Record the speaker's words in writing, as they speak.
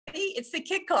it's the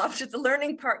kickoff to the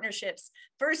Learning Partnership's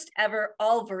first ever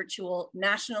all virtual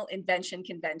National Invention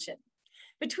Convention.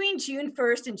 Between June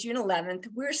 1st and June 11th,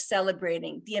 we're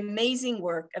celebrating the amazing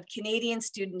work of Canadian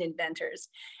student inventors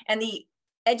and the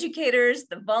educators,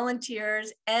 the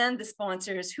volunteers, and the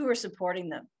sponsors who are supporting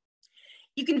them.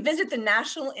 You can visit the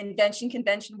National Invention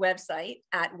Convention website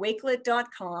at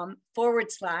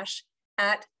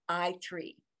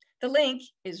wakelet.com/@I3. The link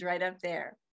is right up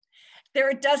there. There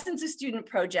are dozens of student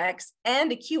projects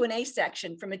and a Q&A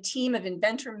section from a team of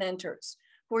inventor mentors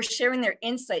who are sharing their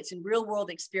insights and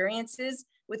real-world experiences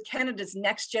with Canada's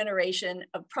next generation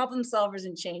of problem solvers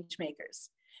and change makers.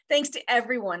 Thanks to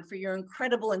everyone for your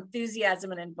incredible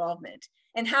enthusiasm and involvement.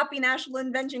 And happy National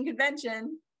Invention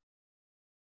Convention.